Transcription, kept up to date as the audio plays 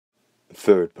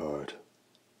Third part.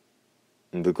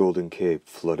 The golden cape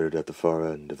fluttered at the far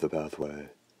end of the pathway.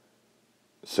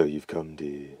 So you've come,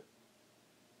 Dee.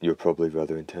 You're probably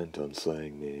rather intent on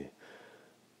slaying me,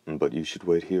 but you should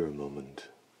wait here a moment.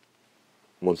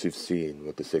 Once you've seen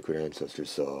what the sacred ancestors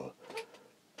saw,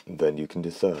 then you can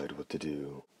decide what to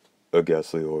do. A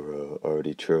ghastly aura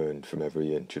already churned from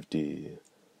every inch of Dee,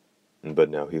 but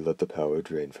now he let the power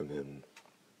drain from him.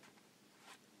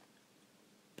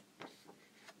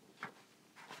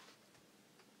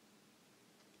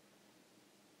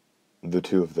 The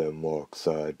two of them walked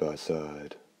side by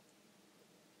side.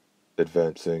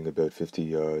 Advancing about 50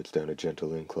 yards down a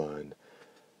gentle incline,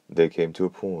 they came to a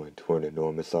point where an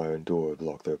enormous iron door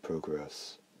blocked their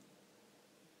progress.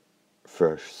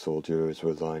 Fresh soldiers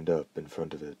were lined up in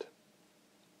front of it.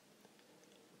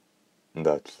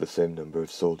 That's the same number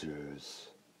of soldiers,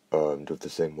 armed with the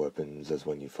same weapons as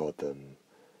when you fought them.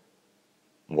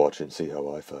 Watch and see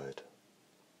how I fight.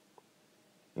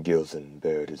 Gilson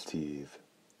bared his teeth.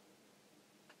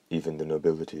 Even the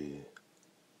nobility,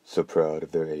 so proud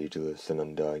of their ageless and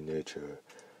undying nature,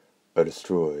 are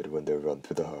destroyed when they're run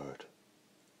through the heart.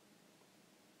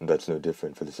 That's no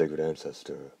different for the sacred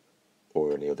ancestor,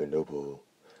 or any other noble,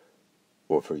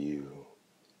 or for you.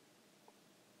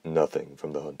 Nothing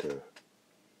from the hunter.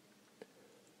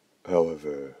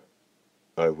 However,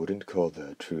 I wouldn't call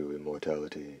that true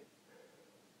immortality.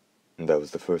 That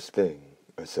was the first thing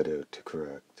I set out to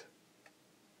correct.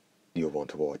 You'll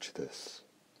want to watch this.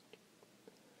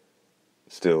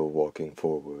 Still walking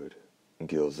forward,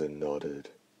 Gilson nodded.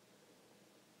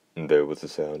 There was the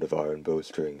sound of iron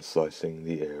bowstrings slicing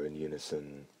the air in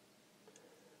unison.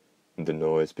 The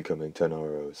noise becoming 10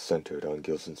 arrows centered on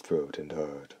Gilson's throat and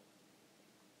heart.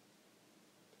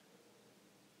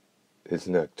 His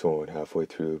neck torn halfway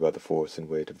through by the force and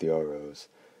weight of the arrows,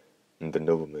 the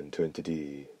nobleman turned to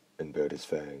Dee and bared his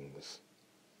fangs.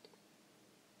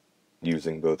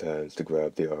 Using both hands to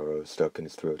grab the arrows stuck in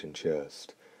his throat and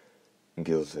chest,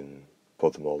 Gilson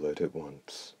pulled them all out at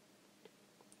once.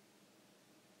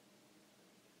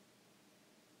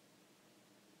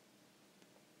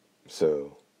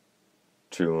 So,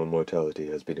 true immortality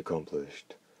has been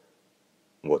accomplished.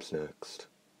 What's next?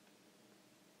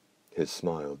 His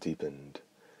smile deepened.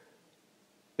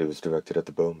 It was directed at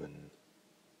the bowmen.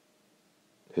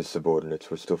 His subordinates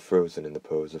were still frozen in the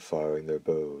pose of firing their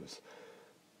bows,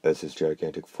 as his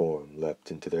gigantic form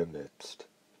leapt into their midst.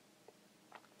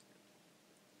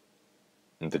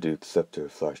 The Duke's scepter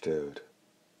flashed out,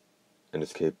 and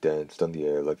his cape danced on the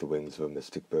air like the wings of a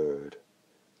mystic bird.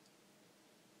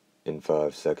 In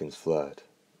 5 seconds flat,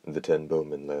 the 10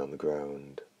 bowmen lay on the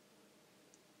ground.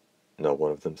 Not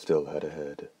one of them still had a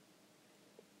head.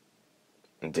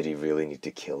 Did he really need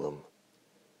to kill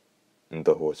him?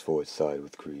 The hoarse voice sighed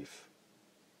with grief.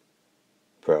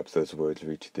 Perhaps those words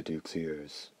reached the Duke's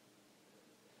ears.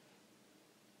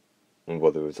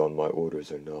 Whether it was on my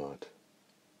orders or not,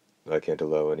 I can't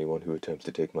allow anyone who attempts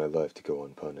to take my life to go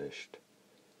unpunished,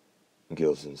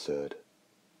 Gilson said,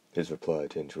 his reply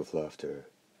tinged with laughter.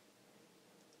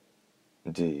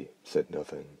 Dee said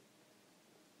nothing.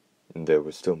 There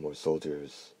were still more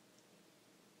soldiers.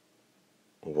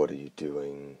 What are you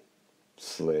doing?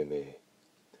 Slay me.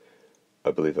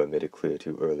 I believe I made it clear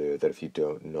to you earlier that if you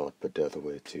don't, naught but death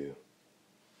awaits you.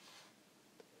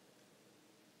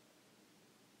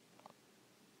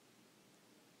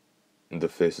 The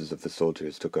faces of the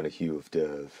soldiers took on a hue of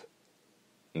death.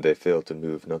 They failed to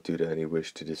move not due to any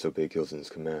wish to disobey Gilson's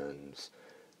commands,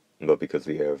 but because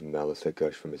the air of malice had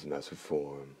gushed from his massive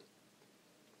form.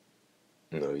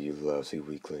 Oh, you lousy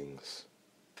weaklings,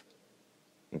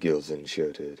 Gilson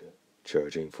shouted,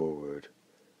 charging forward.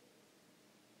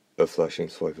 A flashing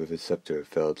swipe of his scepter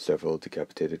felled several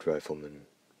decapitated riflemen.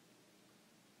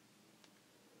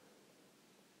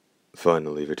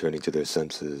 Finally returning to their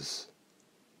senses,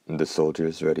 the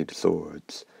soldiers readied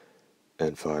swords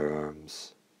and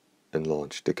firearms and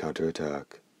launched a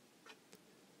counterattack.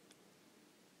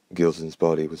 Gilson's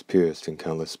body was pierced in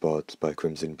countless spots by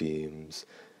crimson beams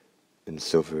and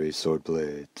silvery sword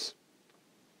blades.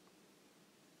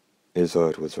 His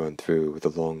heart was run through with a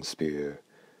long spear,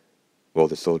 while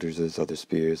the soldiers' other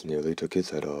spears nearly took his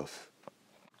head off.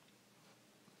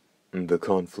 The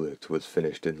conflict was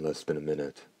finished in less than a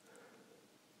minute.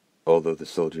 Although the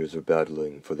soldiers were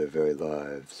battling for their very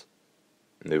lives,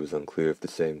 it was unclear if the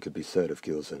same could be said of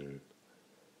Gilson.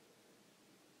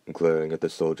 Glaring at the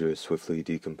soldiers swiftly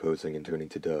decomposing and turning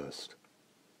to dust,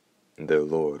 their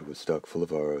lord was stuck full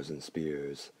of arrows and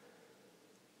spears,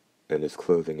 and his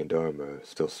clothing and armor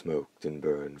still smoked and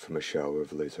burned from a shower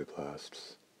of laser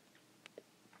blasts.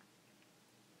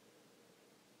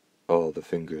 All the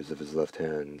fingers of his left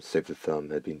hand, save the thumb,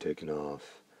 had been taken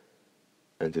off,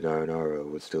 and an iron arrow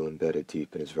was still embedded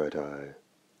deep in his right eye.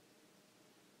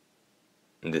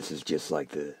 "This is just like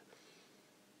the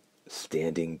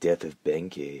standing death of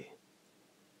Benkei,"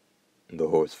 the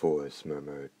hoarse voice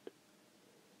murmured.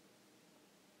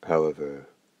 However,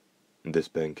 this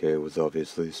Benkei was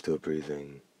obviously still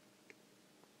breathing.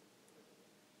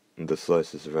 The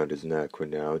slices around his neck were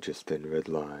now just thin red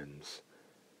lines.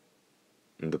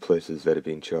 The places that had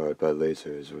been charred by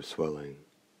lasers were swelling,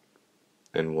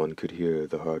 and one could hear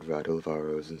the hard rattle of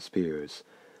arrows and spears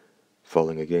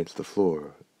falling against the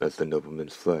floor as the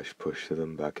nobleman's flesh pushed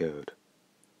them back out.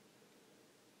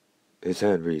 His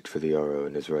hand reached for the arrow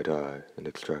in his right eye and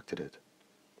extracted it.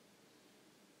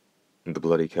 The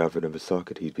bloody cavern of a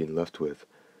socket he'd been left with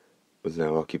was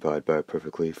now occupied by a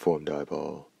perfectly formed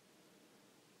eyeball.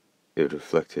 It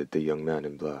reflected the young man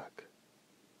in black.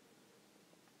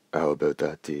 "How about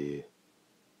that, Dee?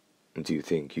 Do you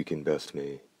think you can best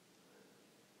me?"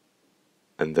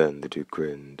 And then the Duke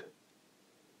grinned.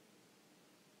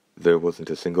 There wasn't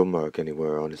a single mark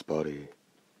anywhere on his body.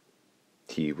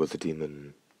 He was a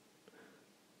demon.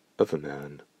 Of a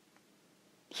man,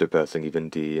 surpassing even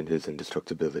Dee in his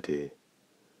indestructibility.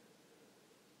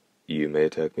 "You may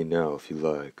attack me now if you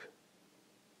like,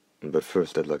 but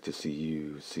first I'd like to see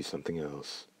you see something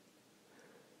else.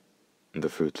 The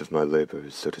fruits of my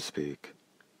labors, so to speak.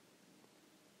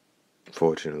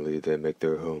 Fortunately, they make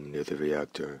their home near the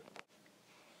reactor."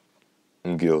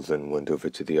 Gilson went over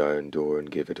to the iron door and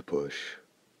gave it a push.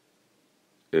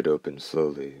 It opened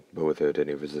slowly, but without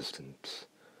any resistance,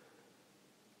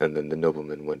 and then the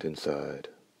nobleman went inside.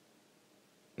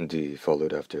 Dee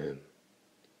followed after him.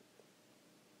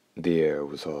 The air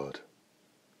was hot.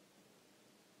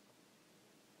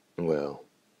 Well,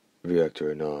 reactor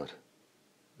or not,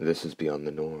 this is beyond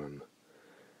the norm.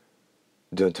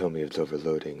 Don't tell me it's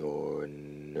overloading or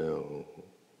no.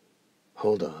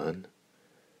 Hold on.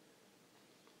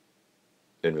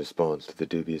 In response to the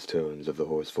dubious tones of the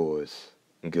hoarse voice,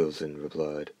 Gilson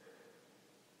replied,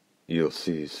 "You'll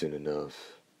see soon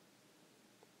enough.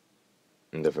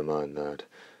 Never mind that.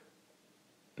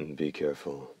 Be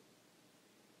careful."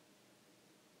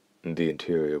 The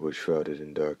interior was shrouded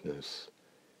in darkness.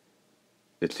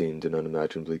 It seemed an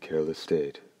unimaginably careless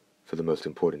state for the most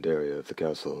important area of the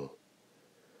castle.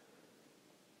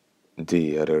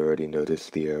 Dee had already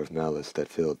noticed the air of malice that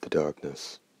filled the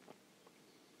darkness.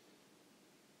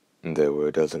 There were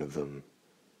a dozen of them,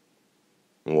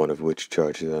 one of which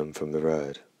charged them from the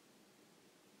right.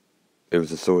 It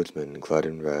was a swordsman clad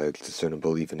in rags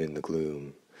discernible even in the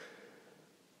gloom.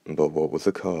 But what was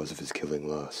the cause of his killing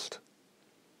lust?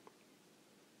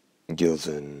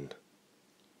 "Gilson,"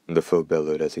 the foe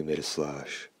bellowed as he made a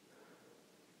slash.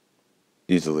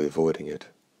 Easily avoiding it,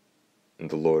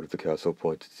 the lord of the castle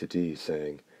pointed to Dee,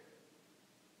 saying,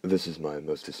 "This is my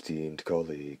most esteemed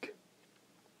colleague."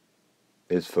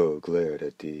 His foe glared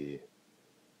at Dee.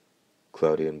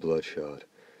 Cloudy and bloodshot,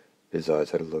 his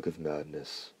eyes had a look of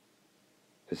madness.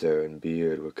 His hair and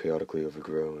beard were chaotically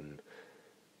overgrown,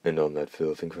 and on that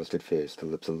filth-encrusted face the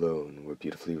lips alone were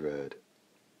beautifully red.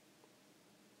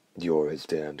 "You're his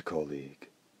damned colleague."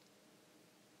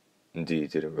 Dee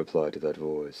didn't reply to that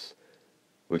voice,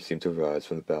 which seemed to rise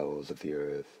from the bowels of the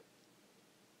earth.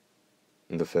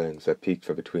 The fangs that peeked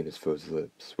from between his foe's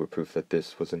lips were proof that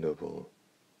this was a noble.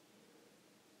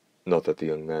 Not that the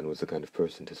young man was the kind of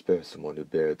person to spare someone who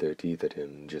bared their teeth at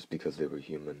him just because they were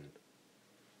human.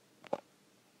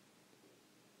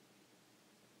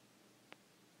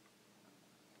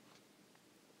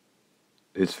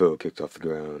 His foe kicked off the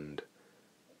ground,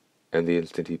 and the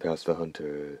instant he passed the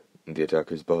hunter, the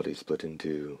attacker's body split in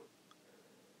two.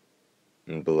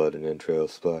 Blood and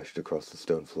entrails splashed across the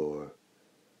stone floor,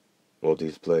 while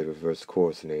Dee's blade reversed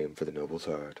course and aimed for the noble's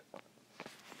heart.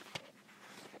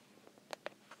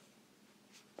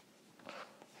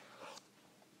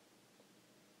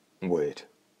 "Wait,"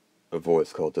 a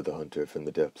voice called to the hunter from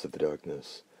the depths of the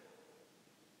darkness.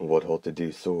 What halted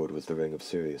Dee's sword was the ring of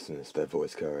seriousness that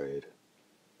voice carried.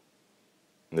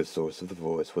 The source of the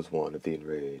voice was one of the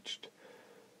enraged,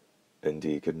 and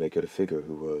Dee could make out a figure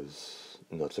who was,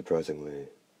 not surprisingly,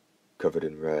 covered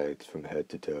in rags from head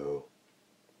to toe.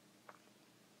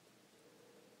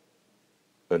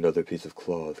 Another piece of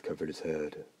cloth covered his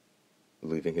head,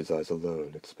 leaving his eyes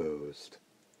alone exposed.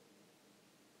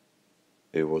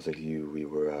 "It wasn't you we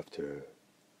were after.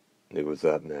 It was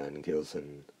that man,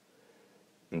 Gilson.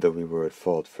 Though we were at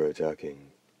fault for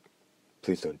attacking,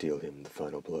 please don't deal him the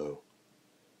final blow."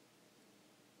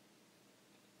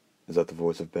 "Is that the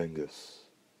voice of Bengus,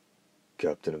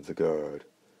 captain of the guard?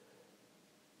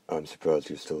 I'm surprised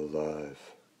you're still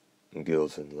alive.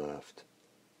 Gilson laughed.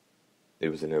 It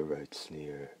was an outright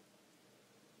sneer.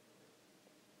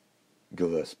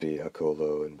 Gillespie,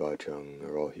 Hakolo, and Baichung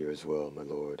are all here as well, my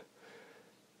lord.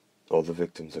 All the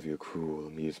victims of your cruel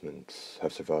amusements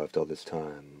have survived all this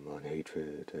time on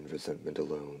hatred and resentment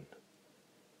alone,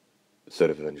 said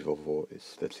a vengeful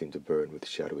voice that seemed to burn with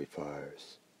shadowy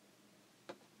fires.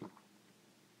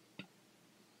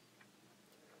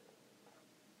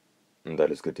 And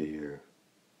that is good to hear.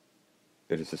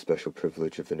 It is a special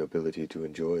privilege of the nobility to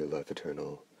enjoy life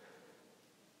eternal.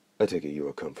 I take it you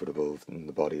are comfortable in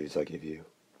the bodies I give you.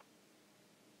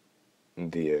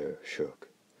 The air shook.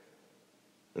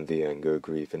 The anger,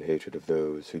 grief, and hatred of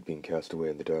those who'd been cast away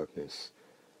in the darkness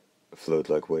flowed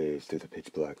like waves through the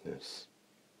pitch blackness.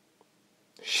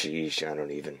 Sheesh, I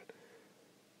don't even...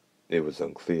 It was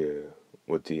unclear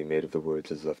what Dee made of the words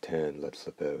his left hand let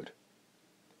slip out.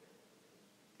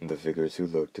 The figures who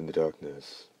lurked in the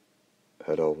darkness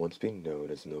had all once been known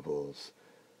as nobles,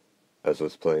 as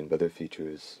was plain by their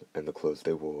features and the clothes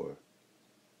they wore.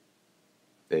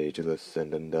 Ageless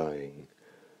and undying,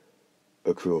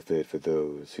 a cruel fate for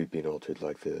those who'd been altered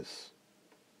like this.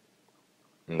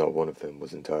 Not one of them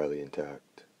was entirely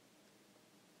intact.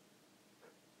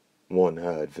 One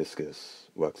had viscous,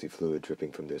 waxy fluid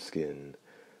dripping from their skin,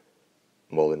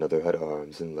 while another had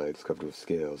arms and legs covered with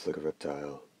scales like a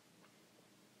reptile.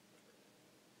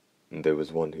 There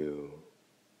was one who,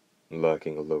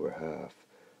 lacking a lower half,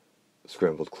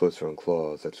 scrambled closer on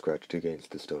claws that scratched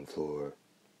against the stone floor.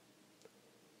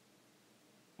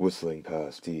 Whistling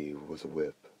past Dee was a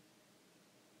whip.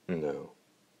 No.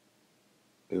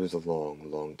 It was a long,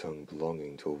 long tongue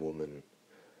belonging to a woman.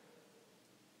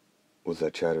 Was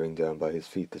that chattering down by his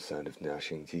feet the sound of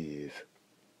gnashing teeth?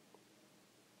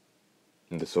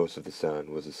 The source of the sound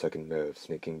was a second nerve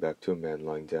snaking back to a man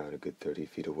lying down a good 30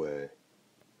 feet away.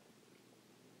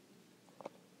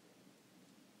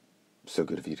 So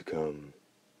good of you to come,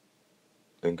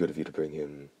 and good of you to bring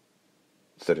him,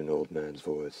 said an old man's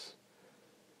voice.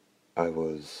 I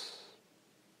was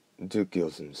Duke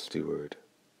Gilson's steward.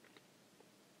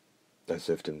 I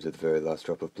served him to the very last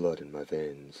drop of blood in my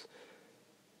veins,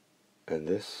 and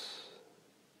this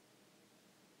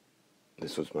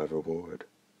was my reward.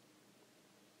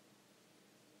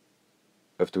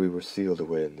 After we were sealed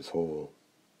away in this hole,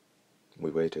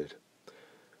 we waited.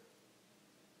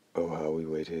 Oh, how we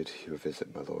waited your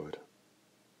visit, my lord.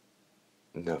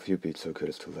 Now if you'd be so good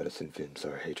as to let us evince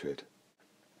our hatred.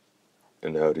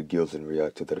 And how did Gilson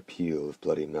react to that appeal of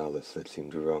bloody malice that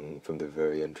seemed wrung from their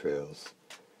very entrails?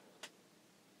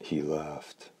 He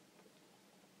laughed.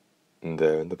 And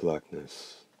there in the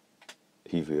blackness,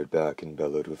 he reared back and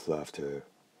bellowed with laughter.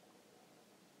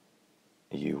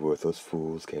 You worthless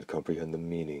fools can't comprehend the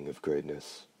meaning of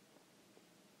greatness.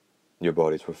 Your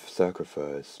bodies were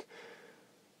sacrificed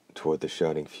toward the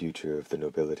shining future of the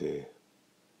nobility.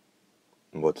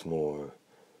 What's more,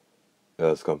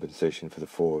 as compensation for the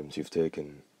forms you've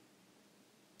taken,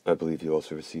 I believe you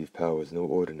also receive powers no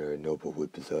ordinary noble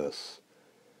would possess.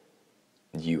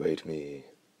 You hate me.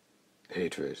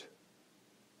 Hatred.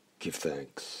 Give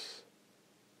thanks.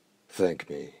 Thank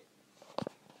me.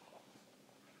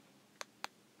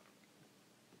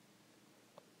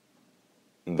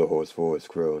 The hoarse voice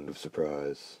groaned with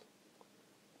surprise.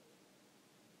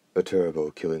 A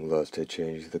terrible killing lust had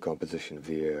changed the composition of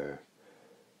the air.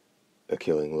 A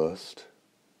killing lust?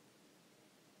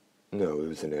 No, it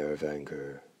was an air of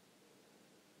anger.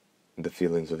 The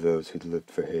feelings of those who'd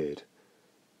lived for hate,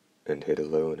 and hate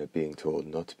alone at being told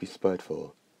not to be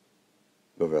spiteful,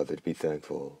 but rather to be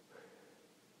thankful,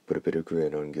 put a bitter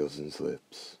grin on Gilson's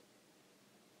lips.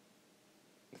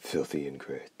 Filthy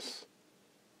ingrates.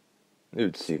 It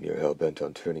would seem you're hell-bent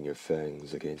on turning your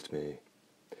fangs against me.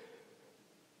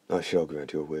 I shall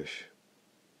grant your wish.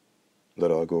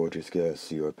 Let our gorgeous guests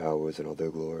see your powers in all their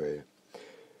glory.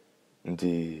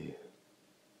 Dee,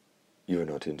 you are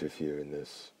not to interfere in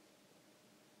this.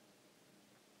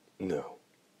 No,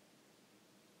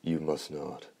 you must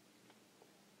not.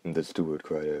 The steward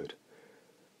cried out.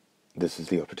 This is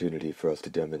the opportunity for us to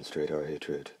demonstrate our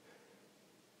hatred.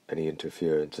 Any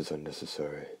interference is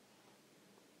unnecessary.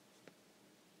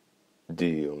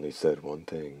 Dee only said one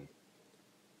thing.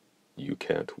 You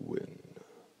can't win.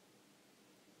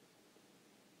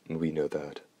 We know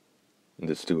that,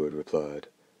 the steward replied.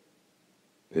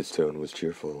 His tone was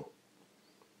cheerful.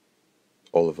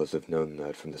 All of us have known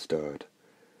that from the start.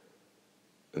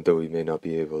 And though we may not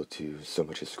be able to so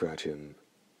much as scratch him,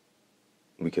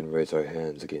 we can raise our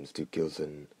hands against Duke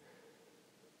Gilson.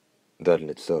 That in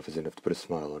itself is enough to put a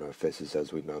smile on our faces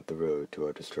as we mount the road to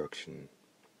our destruction.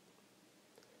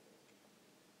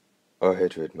 Our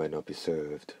hatred might not be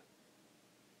served,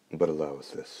 but allow us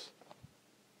this.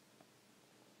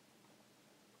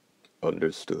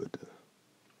 Understood.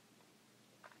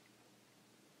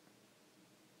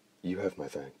 You have my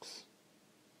thanks.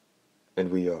 And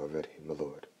we are ready, my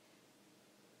lord.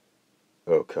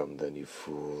 Oh, come then, you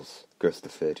fools. Curse the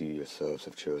fate you yourselves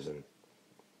have chosen.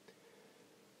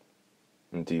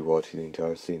 Do you watch the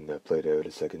entire scene that played out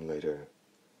a second later?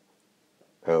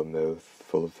 How a mouth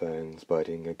full of fangs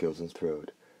biting at Gilson's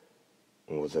throat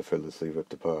was effortlessly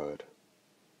ripped apart.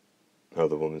 How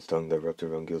the woman's tongue that wrapped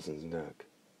around Gilson's neck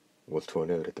was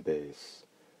torn out at the base.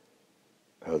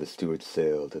 How the steward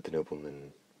sailed at the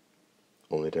nobleman,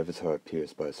 only to have his heart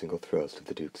pierced by a single thrust of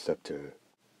the Duke's scepter.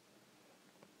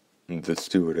 The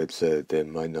steward had said they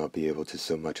might not be able to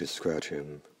so much as scratch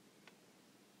him.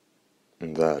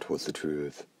 And that was the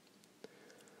truth.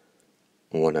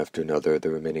 One after another, the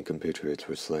remaining compatriots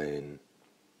were slain,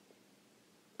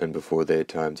 and before they had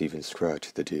time to even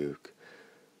scratch the Duke,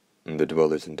 the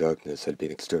dwellers in darkness had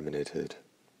been exterminated.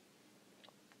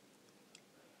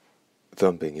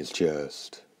 Thumping his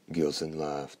chest, Gilson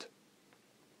laughed.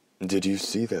 Did you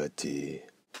see that, Dee?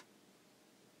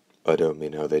 I don't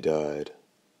mean how they died,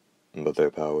 but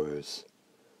their powers.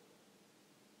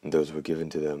 Those were given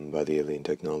to them by the alien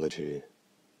technology.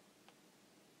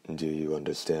 Do you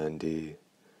understand, Dee?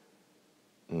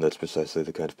 That's precisely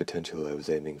the kind of potential I was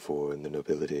aiming for in the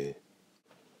nobility.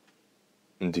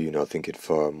 Do you not think it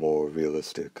far more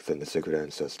realistic than the sacred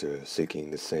ancestor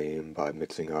seeking the same by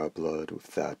mixing our blood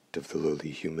with that of the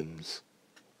lowly humans?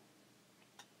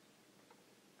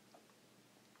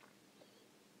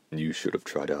 You should have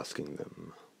tried asking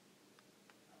them.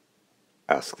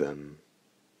 Ask them.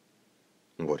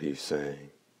 What are you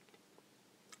saying?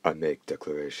 I make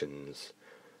declarations.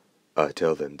 I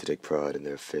tell them to take pride in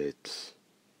their fates,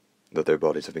 that their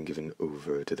bodies have been given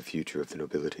over to the future of the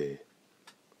nobility.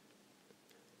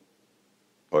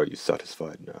 Are you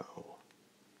satisfied now?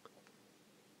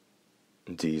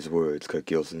 Dee's words cut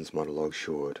Gilson's monologue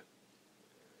short.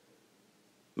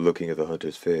 Looking at the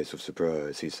hunter's face with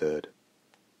surprise, he said,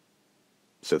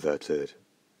 So that's it.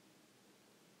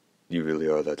 You really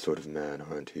are that sort of man,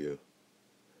 aren't you?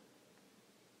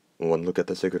 One look at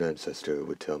the sacred ancestor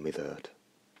would tell me that.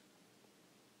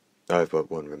 I've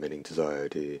but one remaining desire,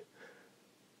 Dee.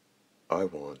 I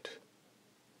want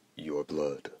your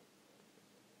blood.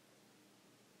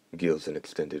 Gilson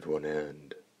extended one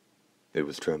hand. It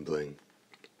was trembling.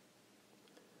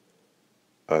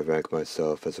 I rank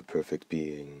myself as a perfect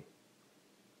being.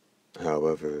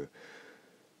 However,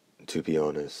 to be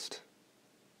honest,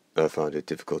 I find it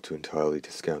difficult to entirely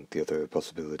discount the other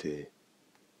possibility,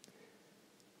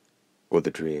 or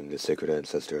the dream the sacred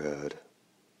ancestor had.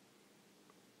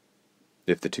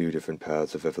 If the two different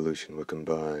paths of evolution were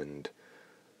combined,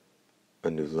 a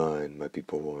new line might be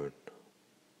born.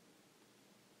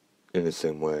 In the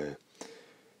same way,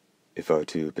 if our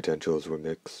two potentials were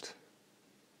mixed,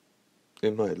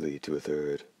 it might lead to a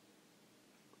third,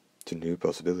 to new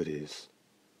possibilities.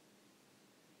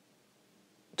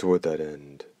 Toward that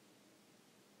end,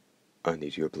 I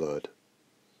need your blood.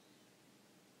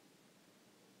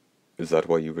 Is that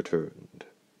why you returned?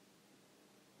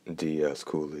 Dee asked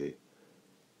coolly.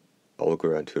 I'll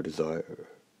grant your desire,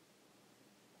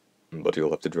 but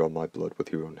you'll have to draw my blood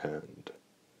with your own hand.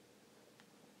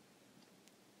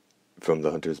 From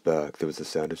the hunter's back there was the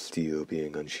sound of steel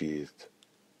being unsheathed.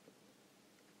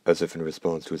 As if in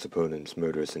response to his opponent's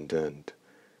murderous intent,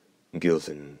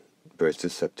 Gilson braced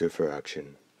his scepter for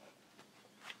action.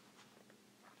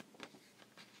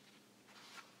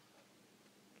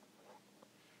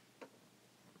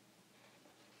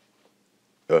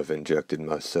 I've injected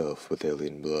myself with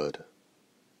alien blood,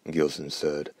 Gilson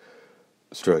said,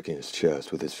 striking his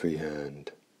chest with his free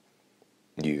hand.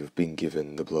 You've been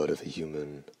given the blood of a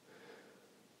human.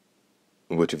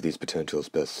 Which of these potentials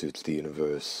best suits the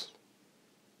universe?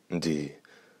 Dee,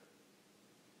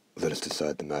 let us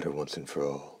decide the matter once and for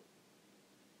all.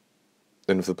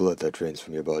 And with the blood that drains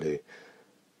from your body,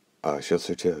 I shall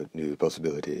search out new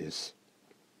possibilities.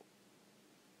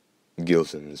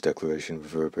 Gilson's declaration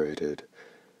reverberated,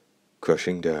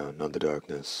 crushing down on the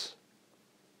darkness.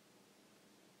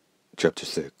 Chapter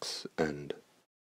 6 End.